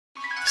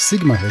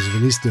Sigma has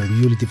released their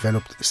newly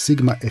developed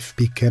Sigma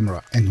FP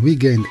camera, and we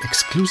gained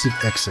exclusive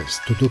access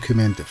to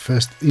document the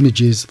first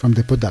images from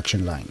the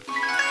production line.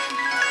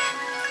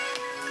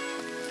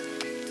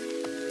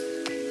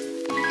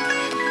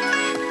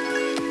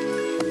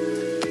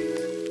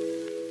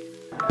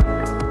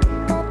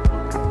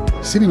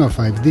 Cinema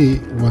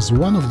 5D was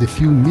one of the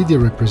few media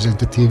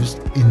representatives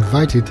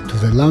invited to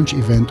the launch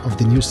event of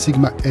the new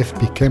Sigma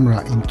FP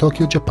camera in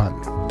Tokyo, Japan.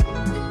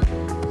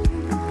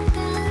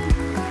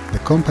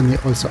 The company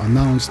also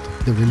announced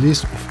the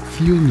release of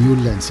few new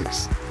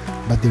lenses,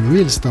 but the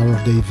real star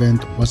of the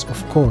event was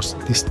of course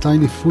this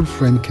tiny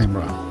full-frame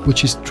camera,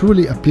 which is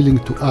truly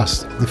appealing to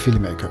us, the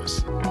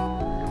filmmakers.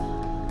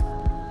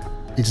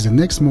 It's the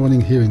next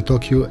morning here in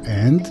Tokyo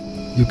and,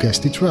 you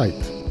guessed it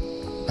right,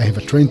 I have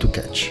a train to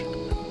catch.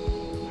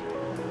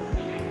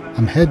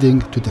 I'm heading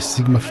to the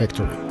Sigma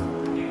factory.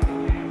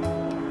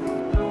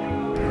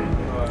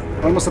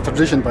 Almost a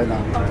tradition by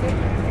now.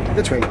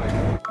 The train.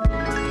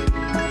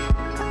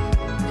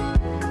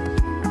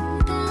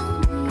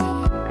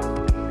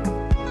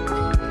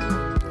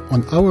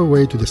 On our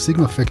way to the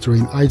Sigma factory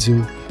in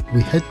Aizu,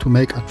 we had to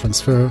make a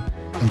transfer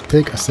and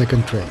take a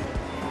second train.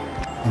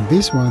 And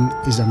this one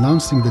is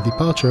announcing the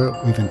departure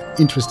with an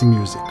interesting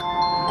music.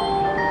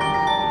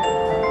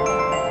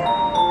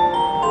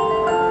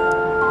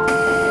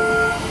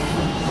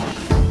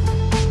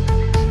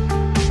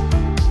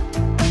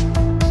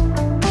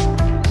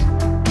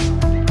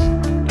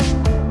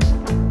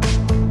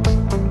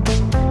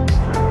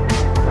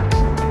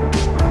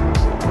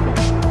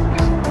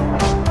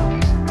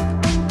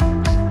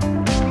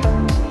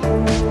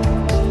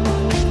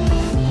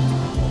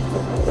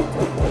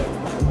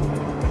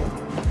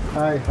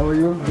 Hi, how are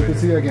you? Good to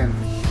see you again.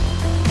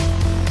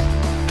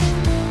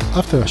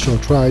 After a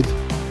short ride,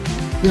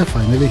 we are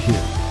finally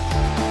here.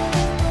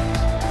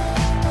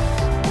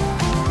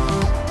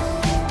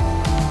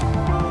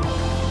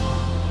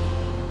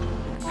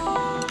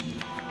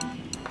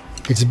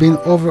 It's been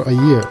over a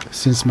year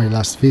since my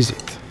last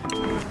visit.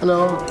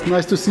 Hello,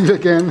 nice to see you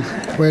again.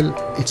 Well,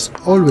 it's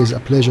always a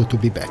pleasure to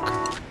be back.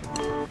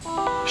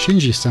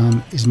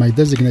 Shinji-san is my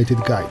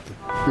designated guide.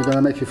 We're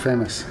gonna make you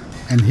famous.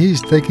 And he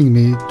is taking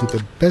me to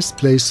the best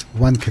place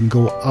one can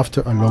go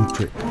after a long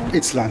trip.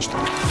 It's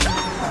lunchtime.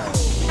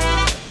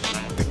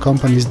 The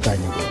company's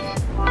dining room.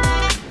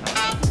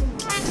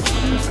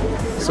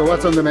 So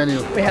what's on the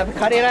menu? We have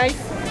curry rice,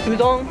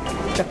 udon,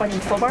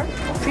 Japanese soba,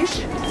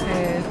 fish,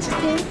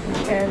 chicken,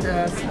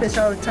 and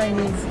special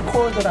Chinese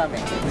cold ramen.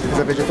 As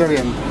a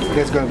vegetarian,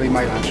 that's going to be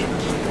my lunch.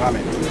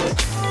 Ramen.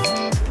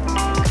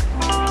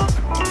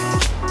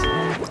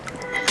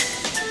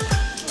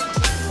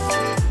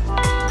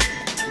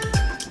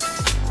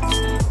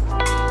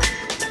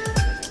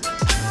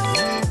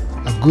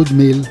 Good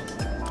meal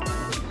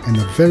and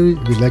a very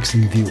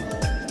relaxing view.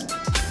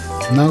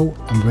 Now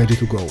I'm ready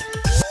to go.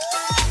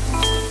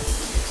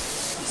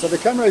 So the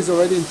camera is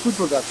already in full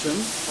production.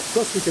 Of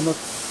course we cannot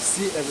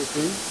see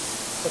everything,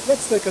 but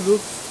let's take a look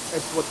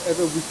at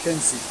whatever we can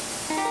see.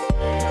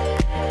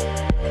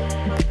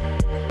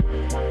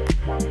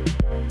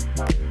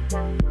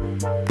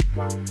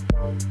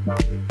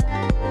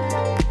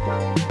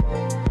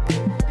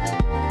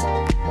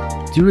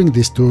 During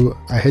this tour,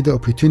 I had the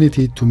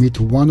opportunity to meet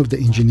one of the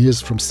engineers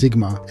from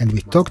Sigma, and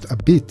we talked a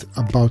bit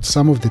about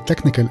some of the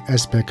technical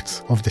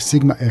aspects of the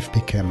Sigma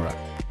FP camera.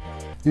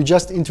 You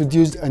just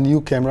introduced a new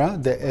camera,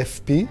 the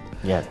FP,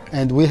 yeah.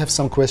 And we have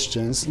some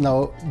questions.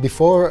 Now,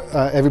 before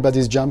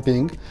everybody's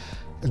jumping,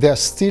 there are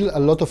still a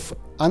lot of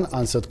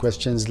unanswered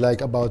questions,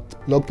 like about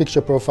log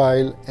picture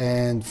profile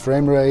and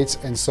frame rates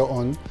and so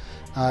on.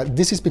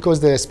 This is because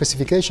the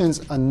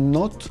specifications are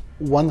not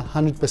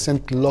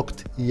 100%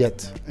 locked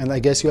yet, and I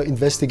guess you're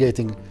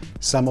investigating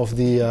some of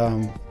the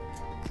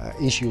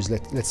issues,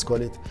 let's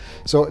call it.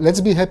 So let's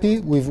be happy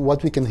with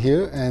what we can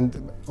hear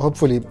and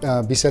hopefully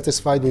be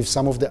satisfied with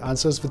some of the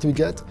answers that we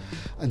get.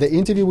 The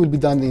interview will be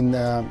done in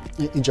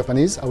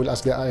Japanese. I will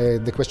ask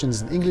the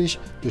questions in English.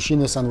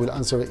 Yoshino-san will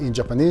answer in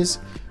Japanese.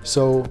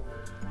 So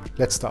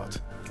let's start.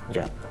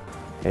 Yeah.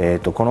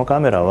 このカ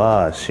メラ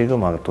はシグ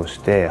マとし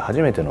て初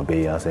めての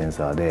ベイヤーセン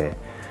サーで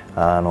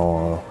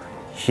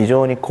非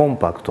常にコン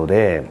パクト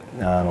で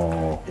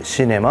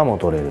シネマも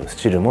撮れる、ス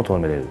チルも撮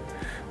れる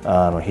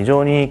非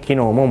常に機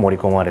能も盛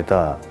り込まれ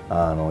た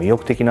意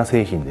欲的な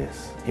製品で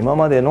す。今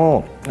まで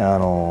のフ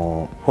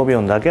ォビ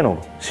オンだけ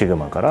のシグ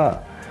マか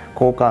ら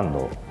高感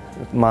度、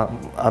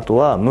あと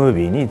はムー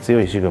ビーに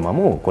強いシグマ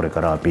もこれ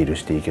からアピール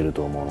していける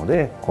と思うの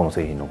で、この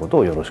製品のこと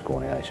をよろしくお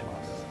願いしま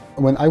す。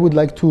When I would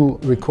like to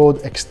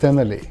record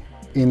externally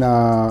in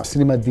a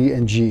Cinema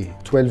D&G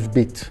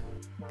 12-bit,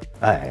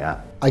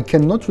 I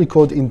cannot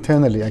record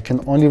internally, I can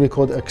only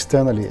record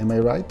externally, am I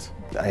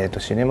right?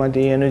 シネマ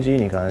D&G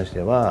に関し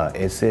ては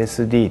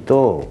SSD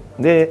と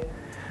で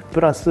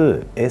プラ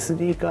ス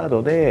SD カー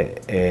ド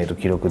で、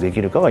記録でき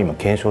るかは今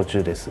検証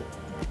中です。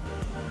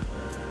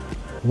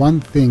One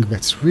thing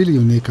that's really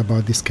unique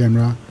about this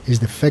camera is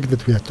the fact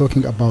that we are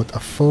talking about a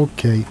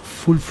 4K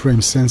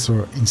full-frame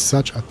sensor in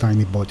such a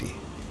tiny body.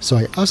 So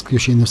I asked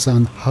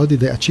Yoshino-san how did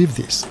they achieve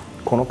this?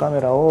 このカ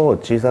メラを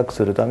小さく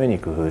するために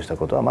工夫した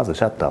ことは、まず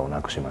シャッターを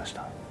なくしまし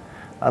た。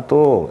あ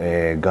と、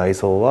外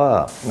装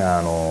は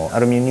ア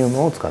ルミニウ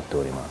ムを使って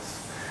おりま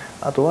す。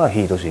あとは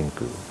ヒートシン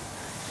ク、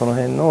その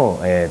辺の、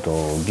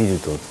技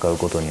術を使う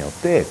ことによっ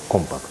てコ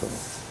ンパクトに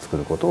作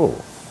ること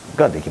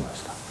ができま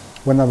した。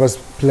When I was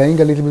playing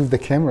a little bit with the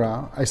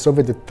camera, I saw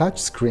that the touch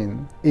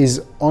screen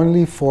is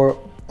only for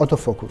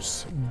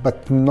autofocus,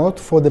 but not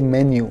for the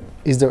menu.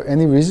 Is there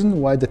any reason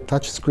why the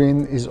touch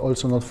screen is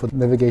also not for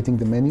navigating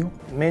the menu?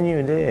 メニ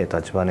ューでタ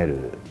ッチパネ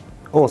ル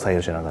を採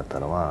用しなかった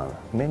のは、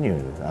メニュ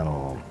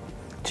ー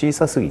小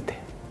さすぎて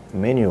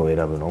メニューを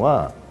選ぶの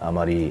はあ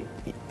まり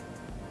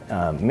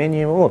メニ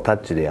ューをタッ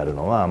チでやる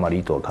のはあまり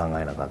意図を考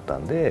えなかった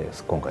んで、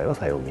今回は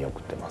採用を見送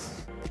ってま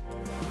す。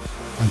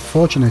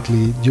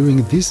Unfortunately,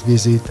 during this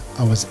visit,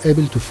 I was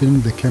able to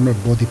film the camera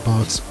body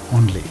parts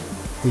only.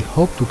 We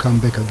hope to come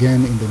back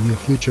again in the near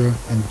future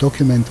and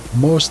document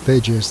more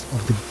stages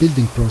of the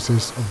building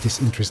process of this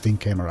interesting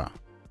camera.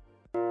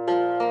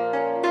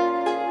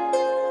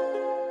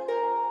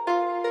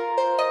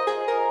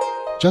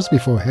 Just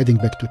before heading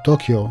back to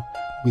Tokyo,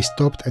 we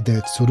stopped at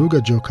the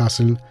Tsuruga-jo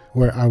Castle,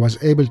 where I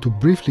was able to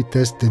briefly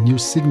test the new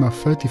Sigma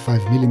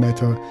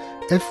 35mm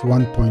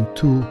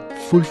f1.2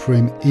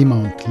 full-frame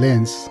E-mount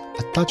lens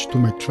attached to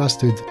my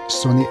trusted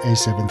Sony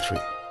a7 III.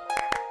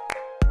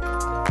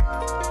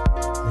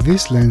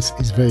 This lens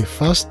is very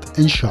fast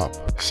and sharp,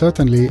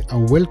 certainly a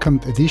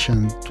welcomed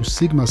addition to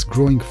Sigma's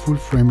growing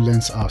full-frame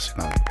lens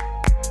arsenal.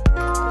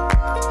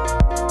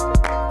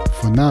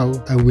 For now,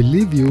 I will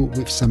leave you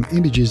with some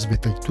images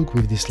that I took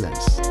with this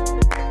lens.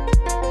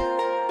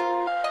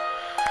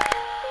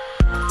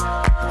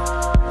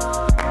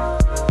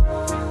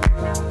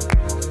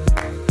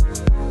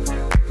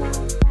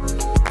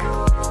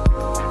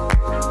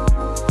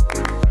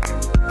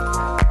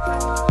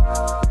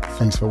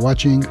 Thanks for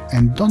watching,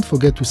 and don't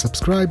forget to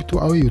subscribe to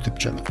our YouTube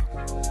channel.